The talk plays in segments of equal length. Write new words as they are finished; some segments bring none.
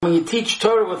When you teach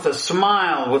Torah with a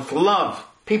smile, with love,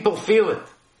 people feel it.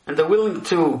 And they're willing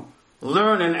to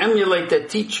learn and emulate their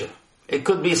teacher. It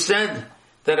could be said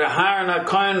that Aharon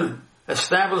HaKohen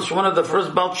established one of the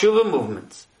first Baal Tshuva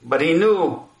movements. But he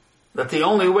knew that the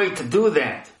only way to do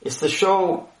that is to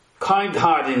show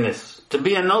kind-heartedness, to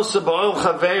be a nosa ba'ol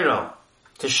chavero,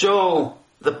 to show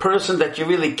the person that you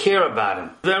really care about him.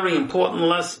 Very important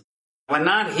lesson. We're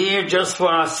not here just for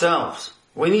ourselves.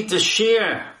 We need to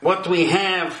share what we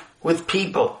have with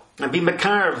people and be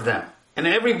makarev them. And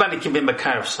everybody can be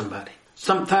makarev somebody.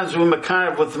 Sometimes we're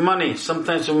makarev with money.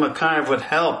 Sometimes we're makarev with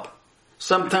help.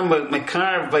 Sometimes we're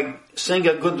makarev by saying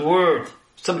a good word.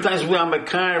 Sometimes we are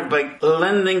makarev by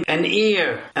lending an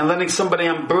ear and letting somebody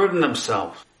unburden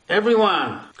themselves.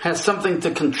 Everyone has something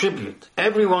to contribute.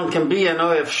 Everyone can be an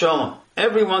Ohev Shalom.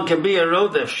 Everyone can be a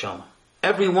Rodef Shalom.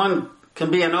 Everyone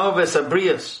can be an Oves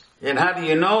Abrius. And how do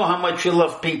you know how much you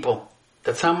love people?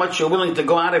 That's how much you're willing to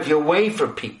go out of your way for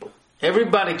people.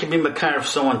 Everybody can be makarev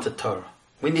someone to Torah.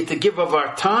 We need to give of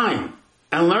our time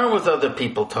and learn with other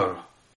people Torah.